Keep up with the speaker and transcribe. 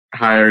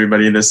Hi,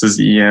 everybody. This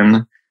is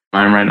Ian.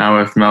 I'm right now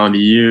with Melody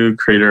Yu,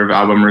 creator of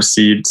Album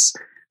Receipts.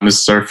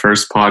 This is our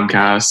first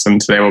podcast,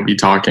 and today we'll be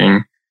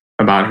talking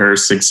about her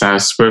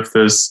success with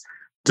this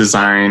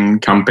design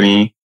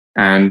company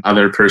and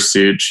other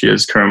pursuits she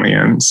is currently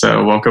in.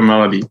 So welcome,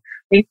 Melody.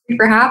 Thank you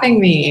for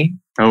having me.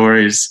 No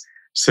worries.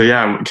 So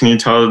can you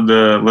tell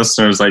the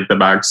listeners the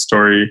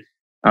backstory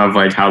of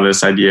how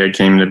this idea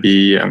came to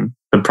be and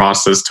the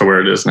process to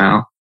where it is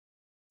now?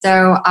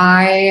 So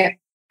I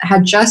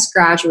had just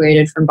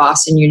graduated from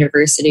Boston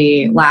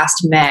University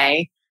last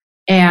May,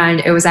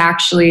 and it was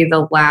actually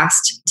the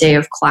last day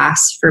of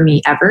class for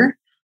me ever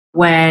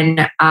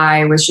when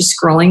I was just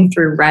scrolling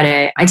through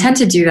Reddit. I tend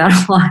to do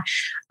that a lot.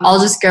 I'll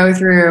just go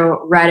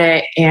through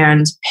Reddit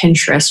and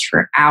Pinterest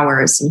for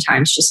hours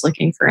sometimes just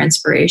looking for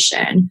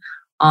inspiration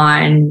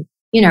on,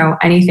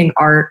 anything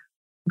art,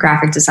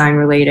 graphic design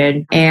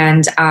related.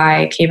 And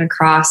I came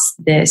across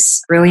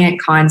this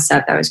brilliant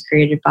concept that was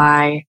created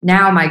by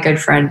now my good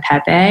friend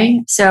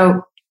Pepe.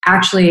 So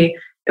actually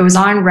it was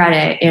on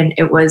Reddit, and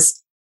it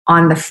was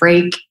on the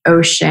Frank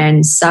Ocean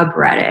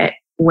subreddit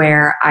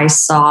where I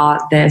saw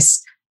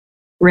this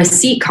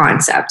receipt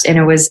concept, and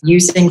it was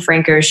using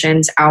Frank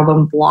Ocean's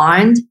album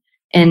Blonde.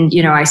 And,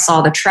 I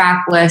saw the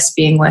track list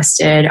being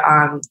listed,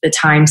 the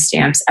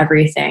timestamps,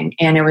 everything.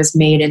 And it was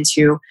made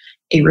into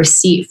a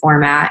receipt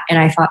format. And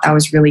I thought that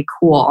was really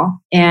cool.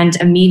 And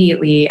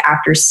immediately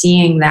after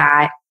seeing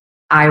that,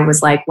 I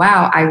was like,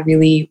 wow, I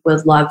really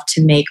would love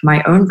to make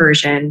my own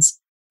versions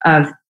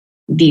of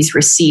these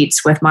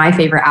receipts with my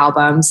favorite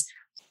albums.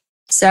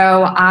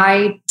 So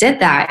I did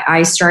that.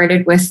 I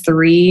started with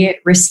 3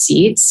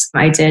 receipts.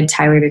 I did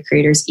Tyler, the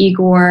Creator's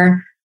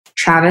Igor,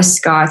 Travis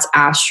Scott's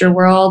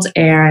Astroworld,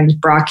 and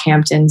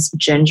Brockhampton's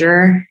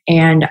Ginger.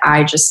 And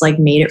I just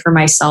made it for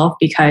myself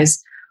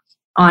because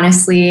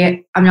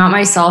honestly, I'm not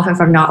myself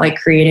if I'm not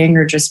creating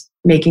or just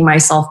making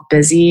myself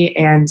busy.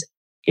 And,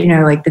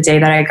 the day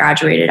that I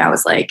graduated, I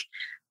was like,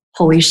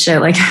 holy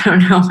shit, I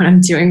don't know what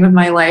I'm doing with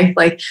my life.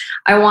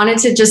 I wanted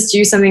to just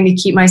do something to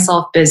keep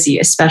myself busy,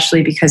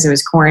 especially because it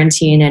was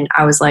quarantine. And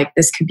I was like,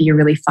 this could be a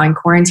really fun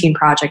quarantine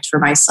project for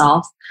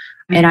myself.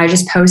 And I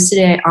just posted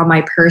it on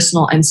my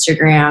personal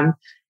Instagram.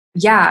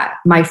 Yeah,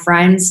 my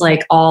friends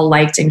all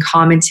liked and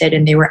commented,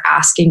 and they were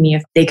asking me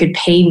if they could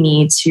pay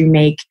me to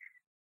make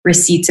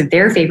receipts of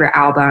their favorite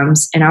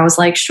albums. And I was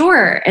like,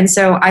 sure. And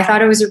so I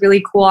thought it was a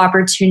really cool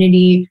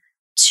opportunity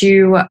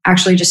to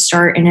actually just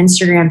start an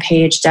Instagram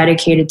page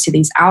dedicated to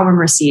these album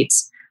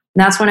receipts.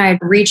 And that's when I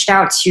reached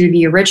out to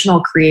the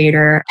original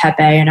creator,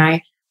 Pepe, and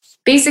I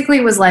basically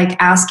was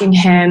asking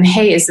him,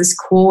 hey, is this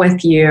cool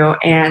with you?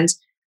 And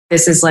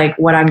this is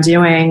what I'm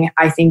doing.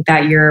 I think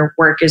that your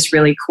work is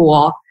really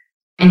cool.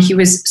 And he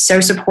was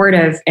so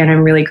supportive, and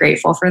I'm really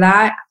grateful for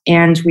that.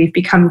 And we've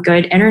become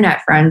good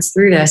internet friends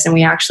through this. And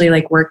we actually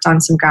worked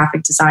on some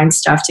graphic design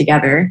stuff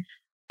together.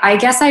 I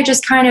guess I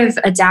just kind of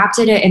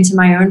adapted it into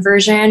my own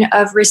version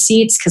of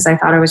receipts because I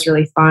thought it was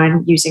really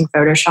fun using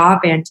Photoshop.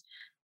 And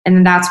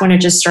then that's when it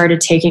just started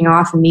taking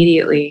off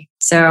immediately.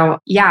 So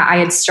yeah, I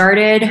had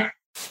started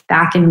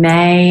back in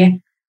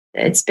May.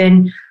 It's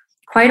been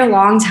quite a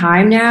long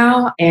time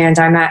now, and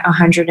I'm at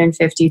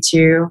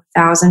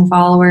 152,000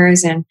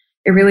 followers. And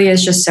it really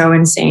is just so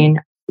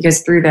insane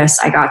because through this,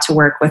 I got to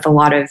work with a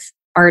lot of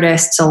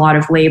artists, a lot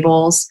of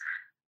labels,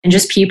 and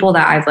just people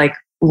that I've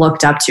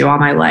looked up to all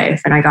my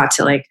life. And I got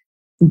to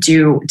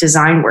do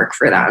design work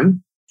for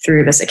them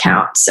through this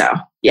account. So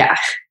yeah.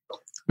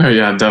 Oh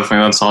yeah,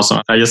 definitely. That's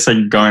awesome. I guess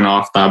going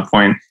off that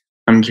point,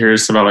 I'm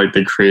curious about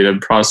the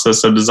creative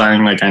process of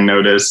designing. I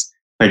noticed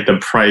the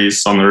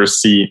price on the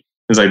receipt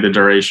is the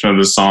duration of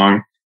the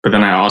song. But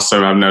then I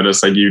also have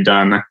noticed you've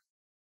done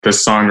the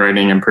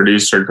songwriting and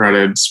producer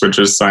credits, which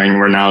is something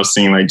we're now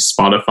seeing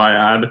Spotify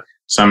add.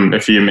 So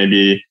if you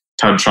maybe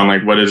touch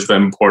on what is the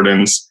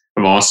importance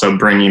of also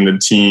bringing the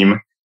team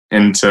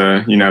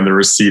into, the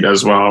receipt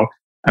as well,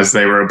 as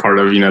they were a part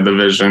of, the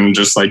vision,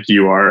 just like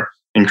you are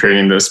in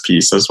creating this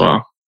piece as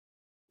well.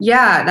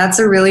 Yeah, that's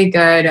a really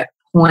good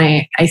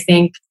point. I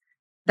think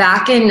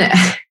back in,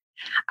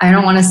 I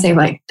don't want to say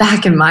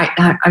back in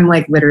I'm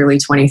literally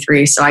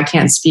 23, so I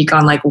can't speak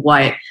on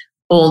what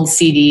old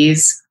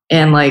CDs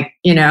and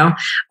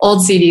old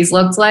CDs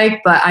looked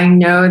like. But I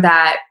know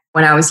that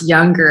when I was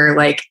younger,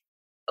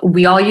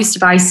 we all used to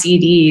buy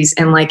CDs,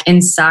 and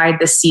inside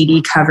the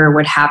CD cover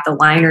would have the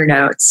liner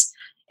notes,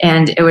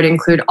 and it would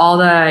include all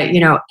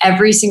the,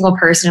 every single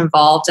person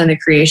involved in the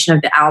creation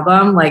of the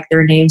album,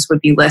 their names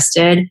would be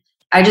listed.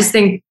 I just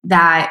think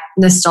that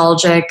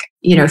nostalgic,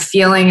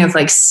 feeling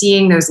of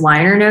seeing those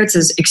liner notes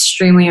is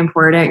extremely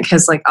important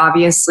because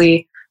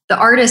obviously the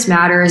artist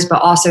matters,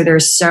 but also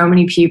there's so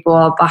many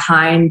people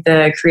behind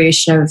the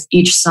creation of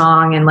each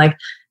song and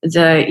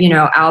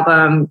the,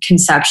 album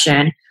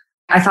conception.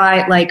 I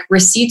thought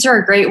receipts are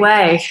a great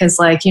way because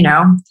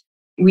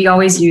we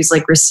always use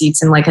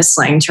receipts in a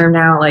slang term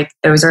now.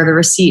 Those are the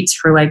receipts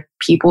for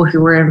people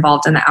who were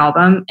involved in the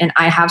album. And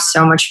I have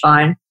so much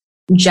fun,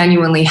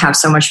 genuinely have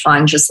so much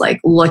fun just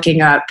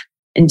looking up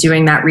and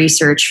doing that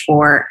research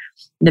for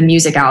the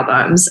music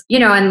albums,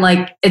 and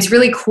like, it's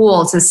really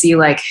cool to see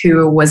like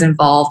who was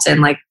involved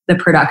in like the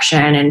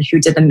production and who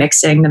did the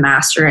mixing, the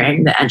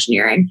mastering, the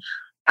engineering.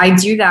 I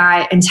do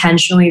that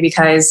intentionally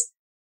because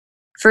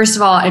first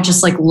of all, it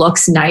just like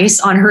looks nice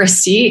on a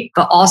receipt,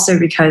 but also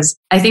because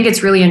I think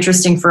it's really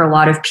interesting for a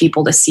lot of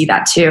people to see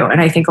that too.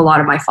 And I think a lot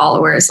of my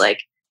followers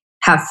like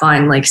have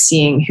fun like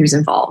seeing who's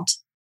involved.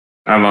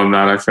 I love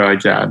that. I feel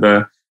like,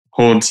 the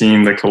whole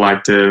team, the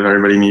collective,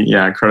 everybody need,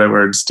 credit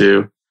where it's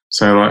due.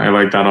 So I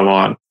like that a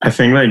lot. I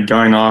think like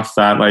going off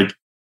that, like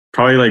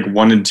probably like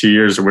 1 to 2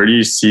 years, where do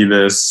you see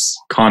this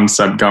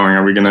concept going?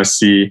 Are we going to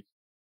see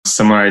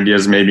similar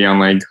ideas maybe on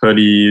like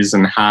hoodies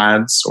and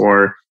hats,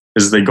 or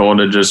is the goal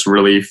to just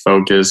really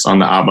focus on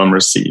the album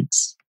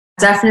receipts?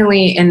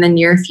 Definitely in the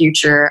near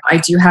future. I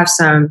do have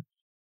some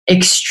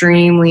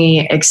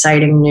extremely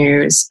exciting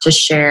news to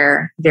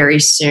share very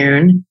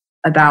soon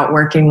about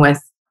working with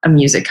a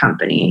music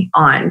company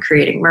on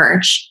creating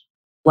merch.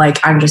 Like,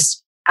 I'm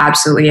just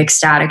absolutely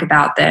ecstatic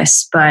about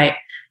this, but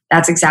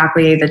that's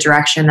exactly the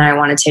direction that I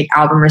want to take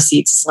album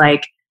receipts.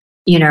 Like,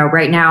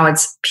 right now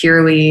it's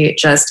purely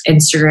just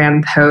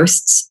Instagram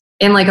posts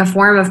in like a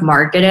form of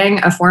marketing,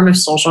 a form of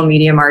social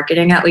media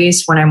marketing, at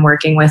least when I'm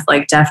working with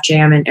like Def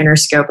Jam and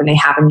Interscope and they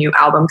have a new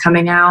album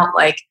coming out.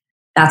 Like,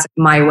 that's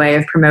my way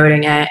of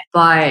promoting it.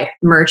 But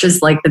merch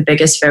is like the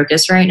biggest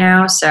focus right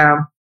now. So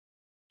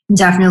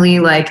definitely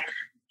like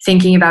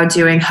thinking about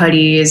doing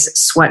hoodies,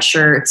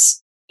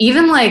 sweatshirts,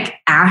 even like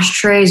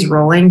ashtrays,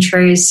 rolling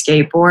trays,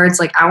 skateboards.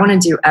 Like, I want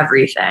to do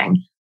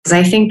everything because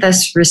I think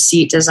this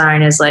receipt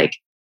design is like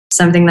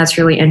something that's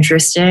really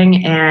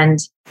interesting. And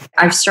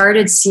I've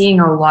started seeing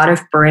a lot of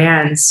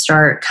brands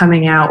start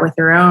coming out with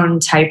their own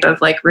type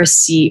of like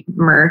receipt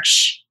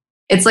merch.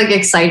 It's like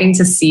exciting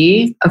to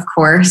see, of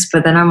course,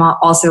 but then I'm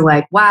also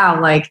like,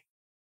 wow, like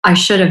I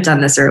should have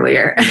done this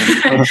earlier.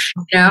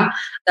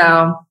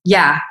 So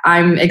yeah,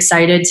 I'm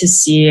excited to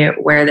see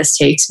where this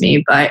takes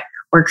me, but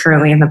we're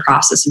currently in the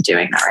process of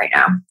doing that right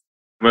now.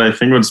 But I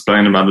think what's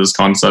brilliant about this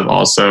concept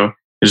also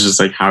is just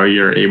like how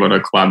you're able to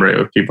collaborate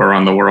with people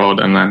around the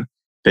world, and then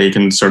they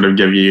can sort of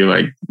give you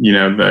like,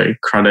 the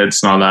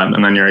credits and all that,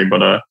 and then you're able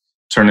to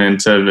turn it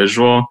into a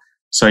visual.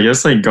 So I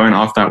guess like going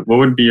off that, what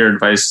would be your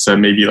advice to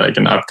maybe like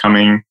an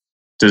upcoming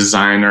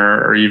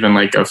designer or even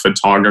like a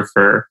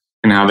photographer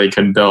and how they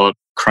could build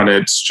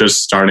credits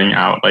just starting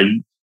out? Like,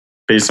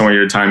 based on what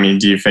you're telling me,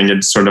 do you think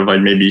it's sort of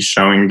like maybe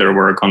showing their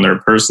work on their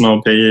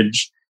personal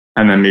page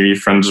and then maybe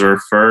friends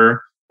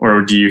refer?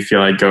 Or do you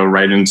feel like go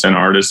right into an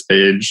artist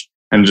page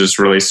and just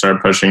really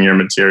start pushing your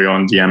material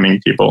and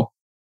DMing people?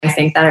 I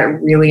think that it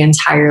really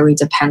entirely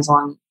depends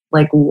on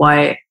like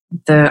what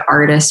the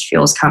artist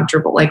feels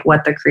comfortable, like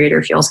what the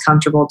creator feels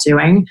comfortable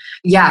doing.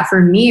 Yeah, for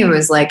me, it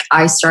was like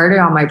I started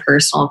on my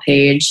personal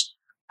page.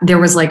 There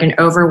was like an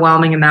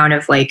overwhelming amount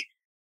of like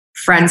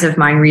friends of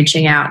mine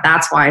reaching out.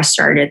 That's why I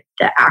started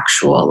the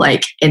actual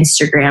like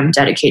Instagram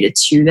dedicated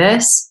to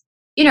this.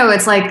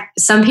 It's like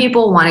some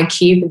people want to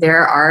keep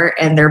their art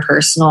and their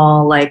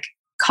personal like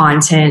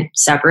content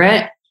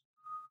separate.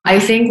 I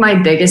think my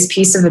biggest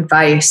piece of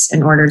advice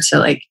in order to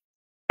like,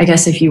 I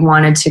guess if you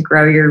wanted to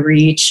grow your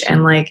reach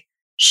and like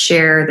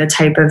share the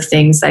type of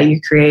things that you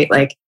create,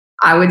 like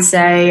I would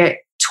say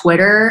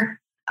Twitter,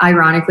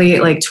 ironically,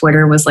 like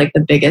Twitter was like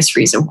the biggest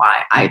reason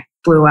why I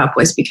blew up,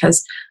 was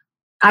because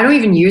I don't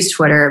even use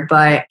Twitter,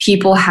 but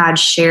people had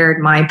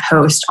shared my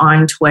post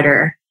on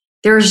Twitter.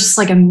 There was just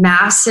like a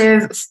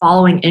massive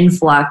following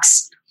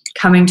influx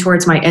coming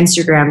towards my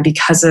Instagram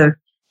because of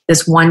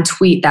this one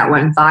tweet that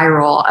went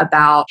viral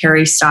about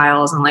Harry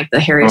Styles and like the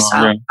Harry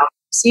Styles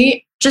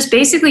seat. Just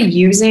basically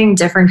using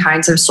different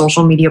kinds of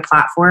social media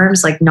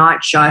platforms, like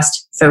not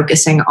just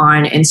focusing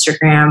on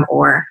Instagram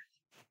or,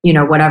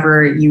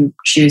 whatever you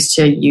choose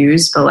to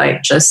use, but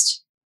like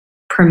just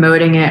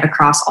promoting it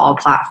across all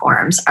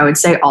platforms. I would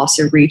say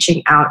also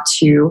reaching out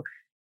to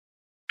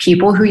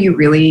people who you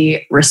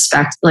really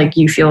respect, like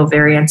you feel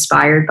very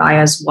inspired by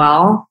as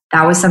well.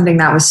 That was something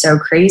that was so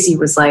crazy,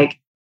 was like,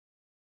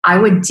 I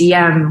would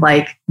DM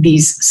like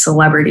these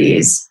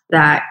celebrities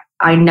that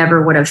I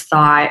never would have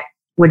thought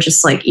would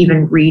just like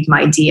even read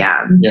my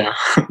DM. Yeah.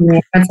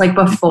 It's like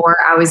before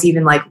I was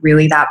even like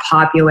really that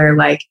popular,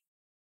 like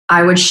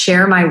I would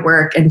share my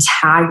work and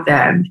tag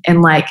them.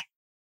 And like,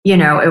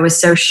 it was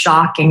so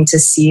shocking to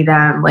see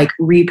them like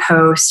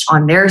repost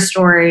on their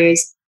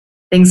stories,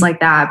 things like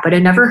that. But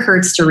it never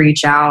hurts to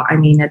reach out. I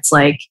mean, it's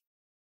like,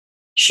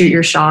 shoot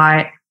your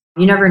shot.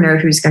 You never know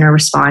who's going to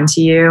respond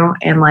to you.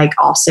 And like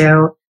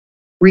also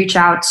reach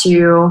out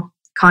to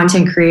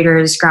content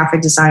creators,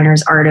 graphic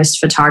designers, artists,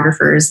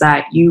 photographers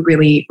that you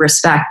really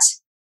respect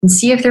and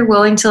see if they're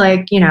willing to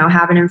like,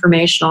 have an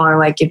informational or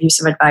like give you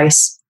some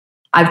advice.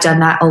 I've done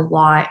that a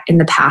lot in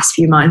the past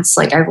few months.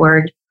 Like I've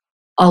learned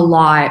a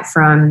lot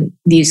from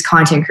these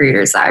content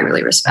creators that I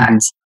really respect.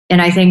 Mm-hmm.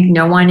 And I think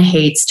no one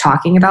hates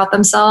talking about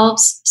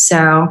themselves.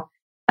 So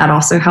that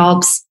also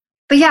helps.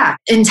 But yeah,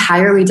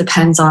 entirely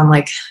depends on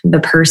like the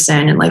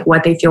person and like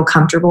what they feel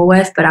comfortable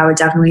with. But I would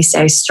definitely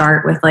say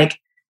start with like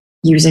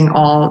using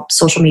all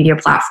social media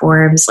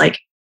platforms, like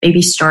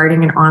maybe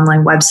starting an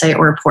online website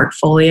or a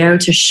portfolio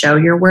to show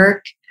your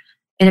work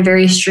in a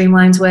very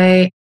streamlined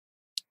way.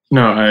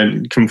 No,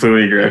 I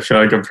completely agree. I feel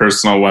like a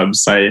personal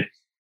website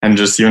and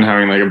just even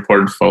having like a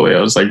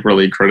portfolio is like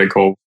really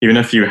critical. Even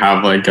if you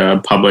have like a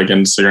public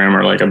Instagram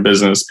or like a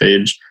business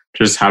page,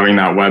 just having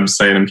that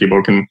website and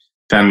people can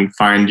then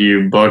find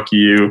you, book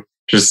you,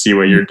 just see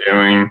what you're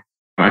doing.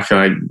 I feel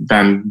like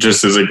then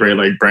just is a great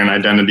like brand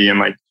identity and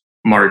like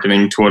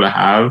marketing tool to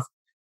have.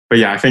 But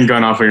yeah, I think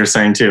going off what you're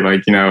saying too,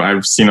 like, you know,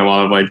 I've seen a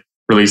lot of like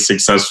really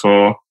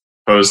successful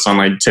posts on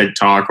like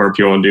TikTok where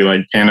people do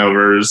like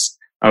panovers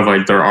of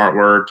like their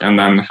artwork and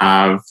then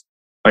have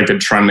like a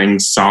trending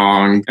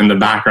song in the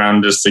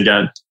background just to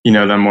get, you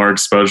know, them more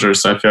exposure.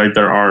 So I feel like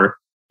there are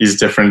these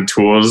different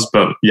tools,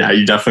 but yeah,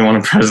 you definitely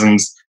want a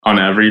presence on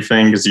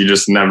everything because you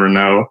just never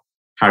know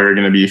how you're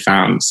going to be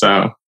found.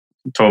 So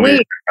totally.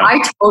 Wait,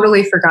 I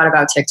totally forgot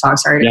about TikTok.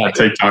 Sorry. Yeah,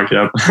 TikTok.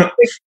 Yep. TikTok's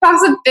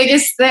the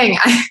biggest thing.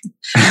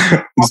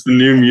 It's the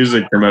new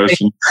music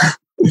promotion.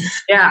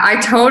 Yeah,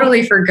 I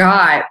totally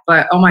forgot.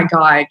 But oh my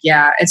God.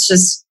 Yeah, it's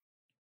just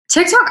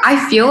TikTok.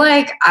 I feel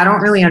like I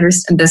don't really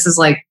understand. This is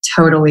like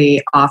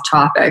totally off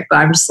topic, but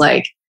I'm just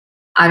like,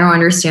 I don't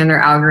understand their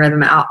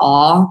algorithm at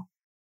all.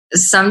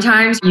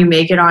 Sometimes you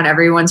make it on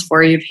everyone's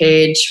For You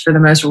page for the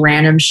most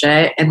random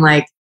shit. And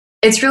like,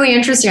 it's really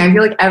interesting. I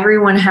feel like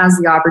everyone has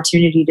the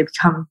opportunity to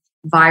become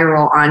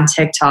viral on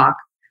TikTok.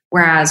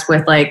 Whereas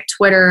with like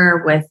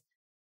Twitter, with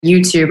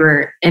YouTube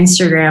or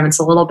Instagram, it's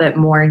a little bit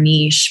more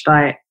niche.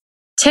 But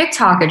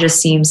TikTok, it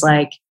just seems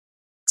like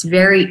it's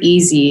very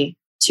easy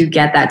to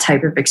get that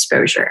type of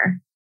exposure.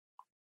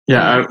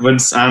 Yeah, I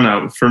don't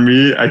know. For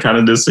me, I kind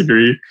of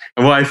disagree.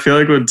 Well, I feel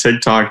like with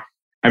TikTok,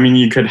 I mean,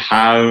 you could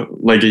have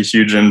like a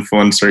huge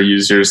influencer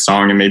use your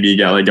song and maybe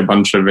get like a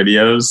bunch of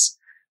videos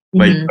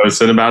like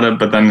posted about it.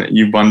 But then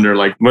you wonder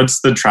like,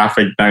 what's the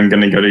traffic then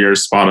going to go to your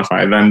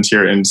Spotify, then to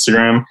your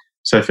Instagram?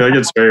 So I feel like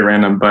it's very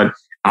random. But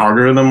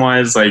algorithm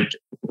wise, like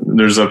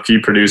there's a few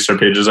producer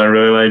pages I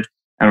really like.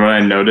 And what I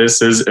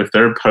notice is if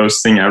they're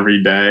posting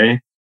every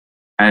day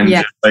and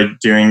just like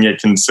doing it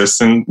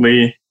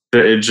consistently,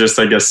 it's just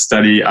like a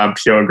steady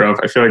uphill growth.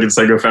 I feel like it's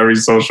like with every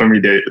social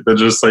media, they're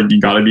just like, you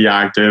got to be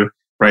active,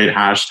 write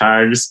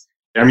hashtags.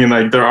 I mean,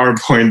 like there are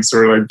points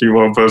where like people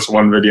will post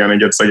one video and it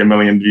gets like 1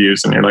 million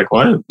views and you're like,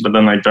 what? But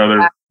then like the other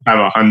have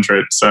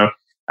 100. So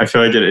I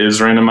feel like it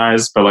is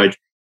randomized, but like,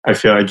 I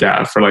feel like,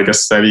 yeah, for like a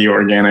steady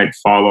organic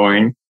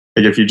following,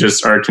 like if you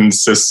just are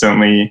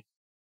consistently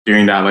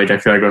doing that, like I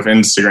feel like with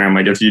Instagram,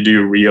 like if you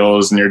do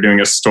reels and you're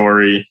doing a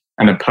story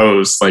and a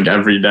post like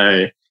every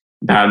day,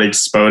 that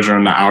exposure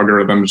and the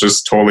algorithm is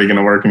just totally going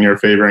to work in your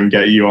favor and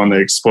get you on the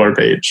explore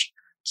page.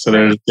 So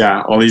there's,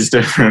 yeah, all these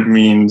different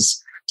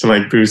means to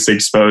like boost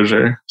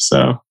exposure.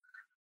 So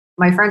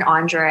my friend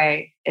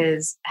Andre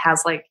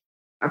has like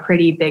a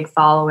pretty big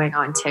following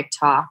on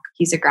TikTok.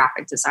 He's a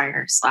graphic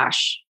designer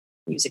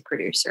 / music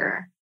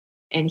producer.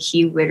 And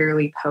he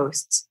literally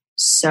posts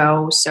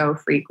so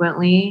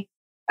frequently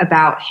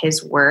about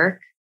his work.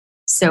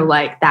 So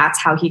like that's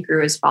how he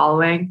grew his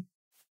following.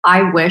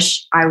 I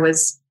wish I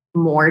was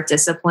more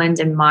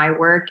disciplined in my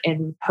work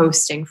and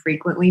posting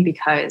frequently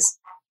because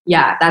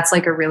yeah, that's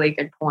like a really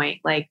good point.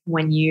 Like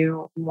when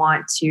you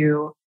want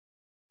to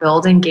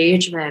build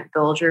engagement,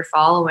 build your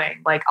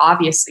following, like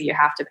obviously you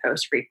have to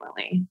post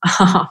frequently.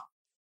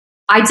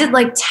 I did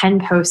like 10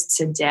 posts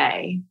a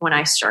day when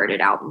I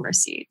started Album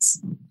Receipts.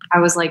 I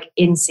was like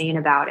insane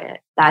about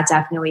it. That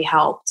definitely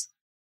helped.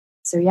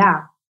 So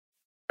yeah.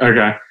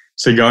 Okay.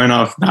 So going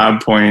off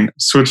that point,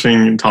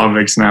 switching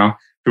topics now,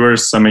 who are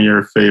some of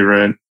your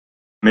favorite,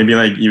 maybe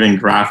like even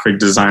graphic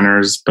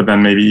designers, but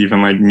then maybe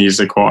even like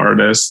musical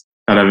artists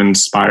that have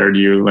inspired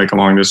you like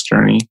along this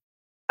journey?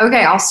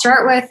 Okay, I'll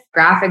start with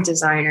graphic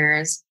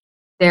designers.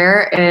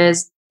 There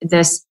is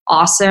this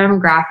awesome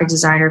graphic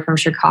designer from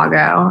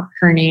Chicago.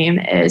 Her name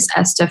is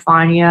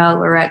Estefania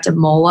Lorette de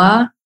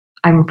Mola.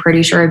 I'm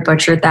pretty sure I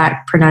butchered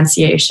that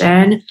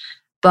pronunciation,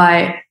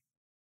 but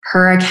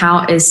her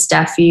account is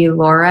Steffi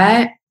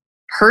Lorette.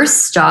 Her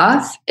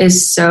stuff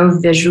is so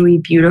visually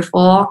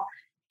beautiful.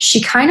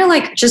 She kind of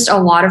like just a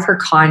lot of her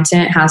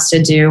content has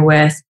to do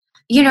with,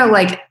 you know,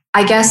 like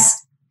I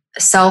guess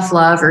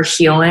self-love or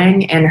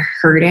healing and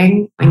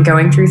hurting and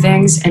going through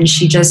things. And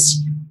she just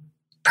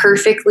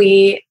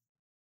perfectly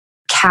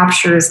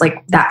captures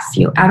like that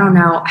feel. I don't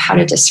know how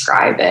to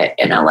describe it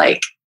in a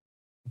like,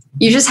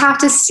 you just have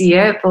to see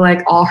it, but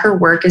like all her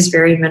work is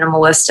very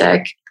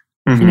minimalistic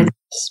and it's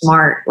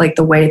smart, like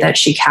the way that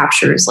she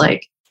captures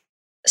like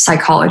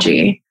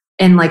psychology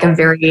in like a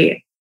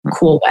very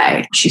cool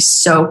way. She's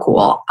so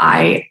cool.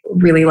 I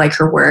really like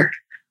her work.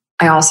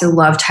 I also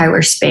love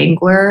Tyler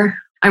Spangler.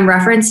 I'm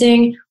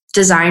referencing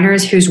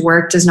designers whose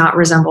work does not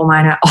resemble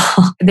mine at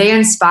all. They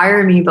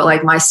inspire me, but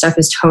like my stuff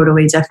is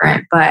totally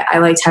different. But I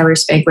like Tyler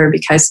Spangler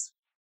because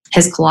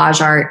his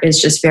collage art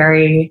is just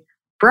very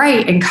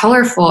bright and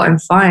colorful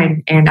and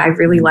fun. And I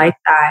really like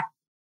that.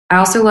 I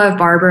also love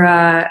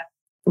Barbara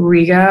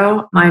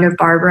Rigo, Mind of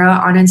Barbara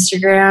on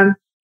Instagram.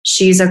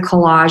 She's a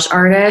collage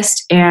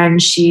artist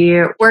and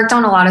she worked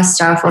on a lot of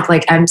stuff with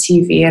like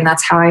MTV. And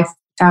that's how I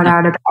found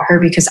out about her,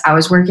 because I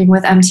was working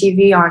with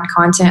MTV on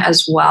content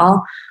as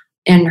well.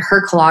 And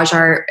her collage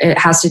art, it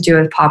has to do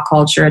with pop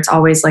culture. It's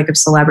always like of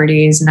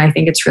celebrities. And I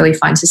think it's really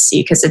fun to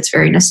see because it's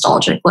very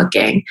nostalgic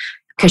looking,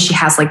 because she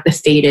has like the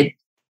faded,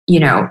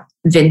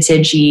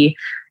 vintagey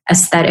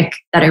aesthetic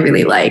that I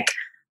really like.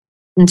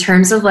 In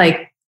terms of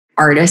like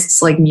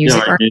artists, like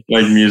music artists.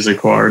 Like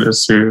musical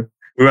artists, who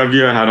have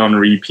you had on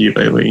repeat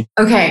lately?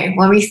 Okay,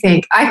 let me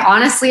think. I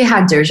honestly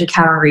had Doja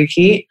Cat on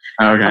repeat.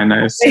 Okay,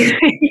 nice.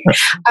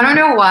 I don't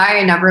know why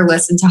I never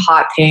listened to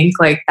Hot Pink,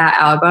 like that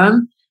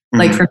album,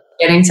 like from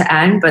beginning to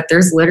end, but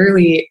there's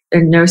literally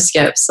no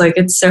skips. Like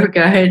it's so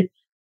good.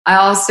 I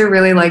also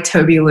really like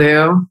Toby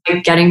Lou,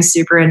 like getting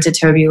super into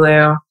Toby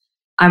Lou.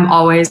 I'm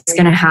always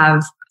going to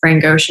have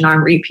Frank Ocean on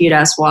repeat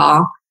as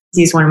well.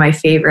 He's one of my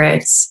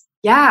favorites.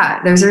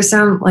 Yeah, those are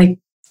some like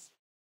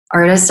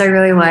artists I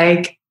really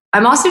like.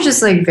 I'm also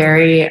just like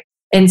very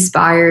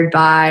inspired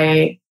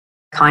by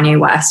Kanye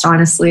West,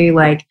 honestly.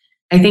 Like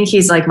I think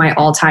he's like my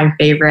all-time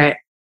favorite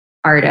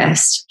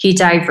artist. He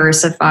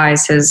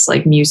diversifies his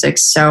like music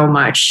so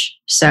much.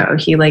 So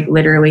he like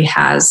literally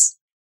has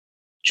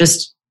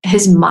just,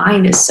 his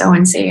mind is so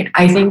insane.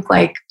 I think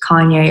like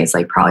Kanye is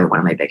like probably one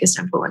of my biggest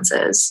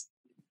influences.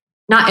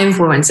 Not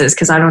influences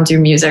because I don't do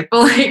music,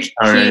 but like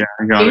I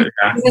got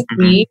it.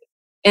 Me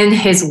in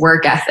his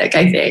work ethic,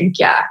 I think.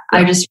 Yeah.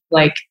 I just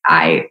like,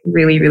 I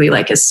really, really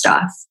like his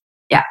stuff.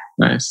 Yeah.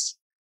 Nice.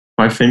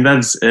 Well, I think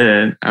that's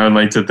it. I would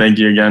like to thank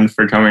you again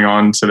for coming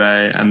on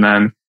today. And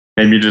then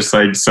maybe just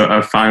like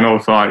a final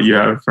thought you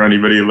have for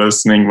anybody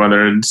listening,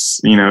 whether it's,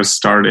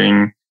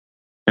 starting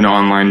an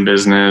online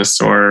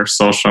business or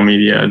social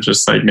media,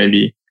 just like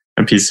maybe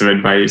a piece of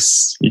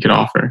advice you could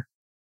offer.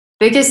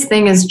 Biggest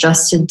thing is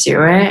just to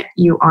do it.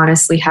 You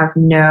honestly have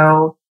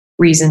no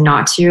reason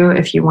not to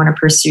if you want to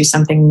pursue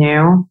something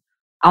new.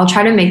 I'll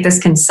try to make this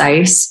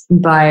concise,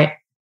 but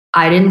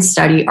I didn't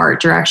study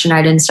art direction.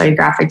 I didn't study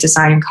graphic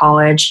design in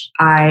college.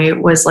 I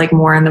was like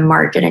more on the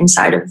marketing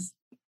side of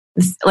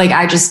like,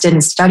 I just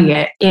didn't study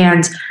it.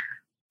 And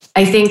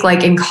I think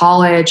like in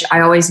college,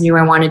 I always knew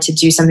I wanted to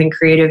do something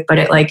creative, but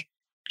it like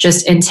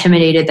just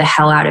intimidated the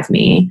hell out of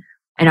me.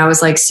 And I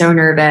was like so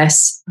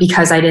nervous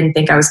because I didn't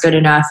think I was good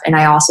enough. And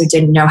I also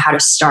didn't know how to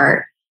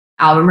start.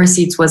 Album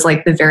Receipts was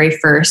like the very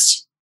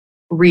first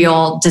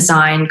real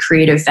design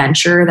creative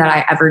venture that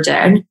I ever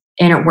did.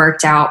 And it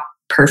worked out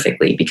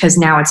perfectly because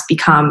now it's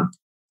become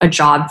a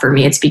job for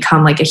me. It's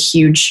become like a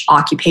huge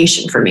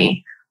occupation for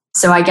me.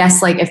 So I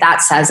guess like if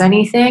that says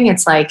anything,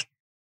 it's like,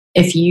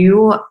 if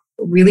you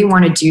really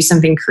want to do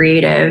something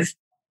creative,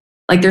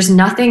 like there's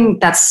nothing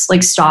that's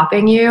like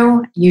stopping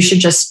you. You should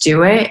just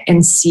do it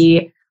and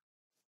see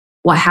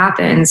what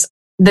happens.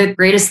 The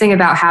greatest thing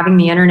about having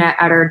the internet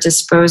at our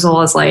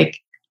disposal is like,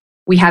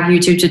 we have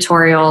YouTube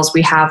tutorials,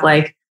 we have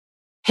like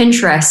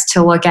Pinterest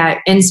to look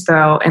at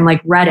inspo and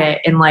like Reddit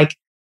and like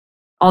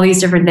all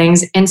these different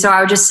things. And so I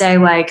would just say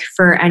like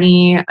for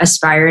any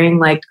aspiring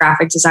like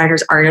graphic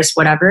designers, artists,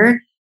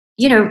 whatever,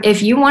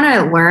 if you want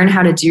to learn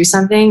how to do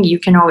something, you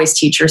can always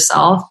teach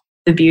yourself.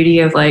 The beauty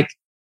of like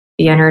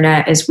the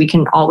internet is we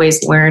can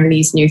always learn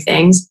these new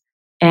things.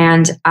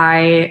 And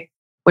I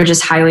would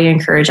just highly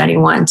encourage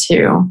anyone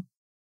to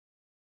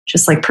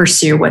just like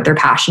pursue what they're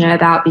passionate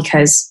about,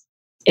 because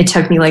it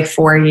took me like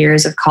 4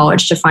 years of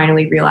college to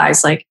finally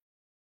realize like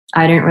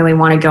I didn't really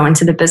want to go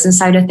into the business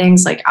side of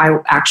things. Like I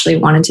actually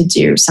wanted to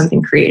do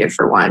something creative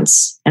for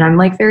once. And I'm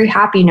like very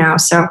happy now.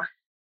 So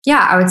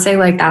yeah, I would say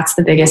like that's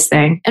the biggest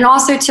thing. And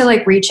also to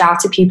like reach out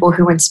to people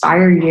who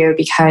inspire you,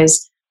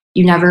 because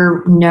you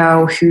never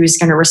know who's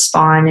going to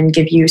respond and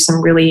give you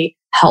some really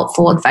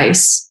helpful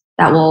advice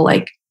that will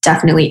like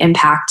definitely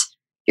impact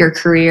your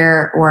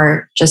career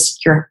or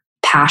just your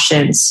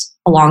passions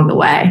along the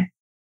way.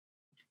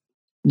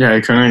 Yeah,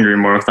 I couldn't agree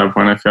more with that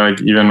point. I feel like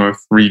even with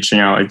reaching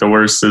out, like the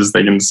worst is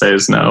they can say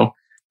is no,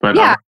 but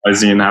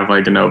otherwise you can have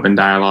like an open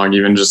dialogue,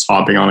 even just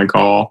hopping on a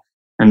call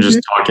and just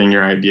talking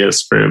your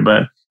ideas through.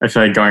 But I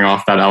feel like going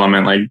off that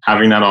element, like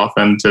having that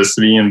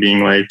authenticity and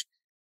being like,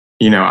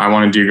 I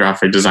want to do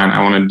graphic design,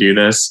 I want to do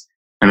this,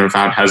 and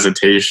without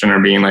hesitation or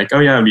being like, oh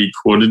yeah, it'd be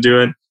cool to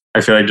do it.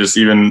 I feel like just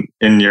even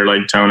in your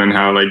like tone and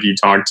how like you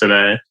talk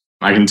today,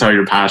 I can tell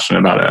you're passionate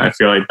about it. I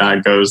feel like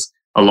that goes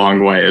a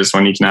long way, is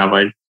when you can have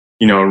like,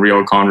 a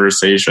real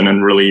conversation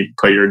and really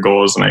put your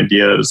goals and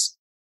ideas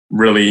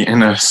really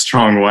in a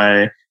strong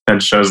way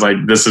that shows like,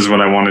 this is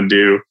what I want to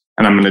do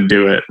and I'm going to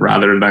do it,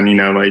 rather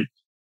than, like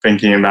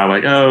thinking about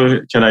like,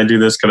 oh, could I do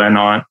this? Could I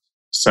not?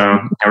 So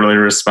I really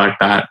respect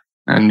that.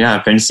 And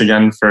yeah, thanks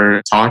again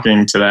for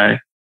talking today,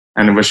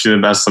 and wish you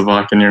the best of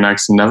luck in your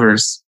next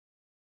endeavors.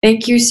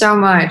 Thank you so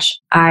much.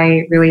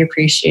 I really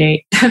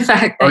appreciate the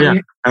fact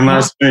that And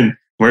last thing,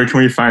 where can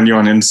we find you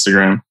on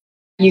Instagram?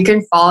 You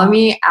can follow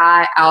me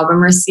at Album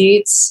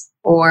Receipts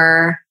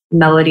or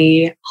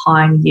Melody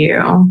Han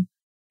Yu.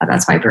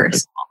 That's my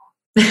personal.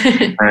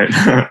 All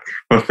right.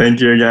 Well, thank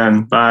you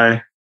again.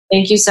 Bye.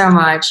 Thank you so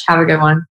much. Have a good one.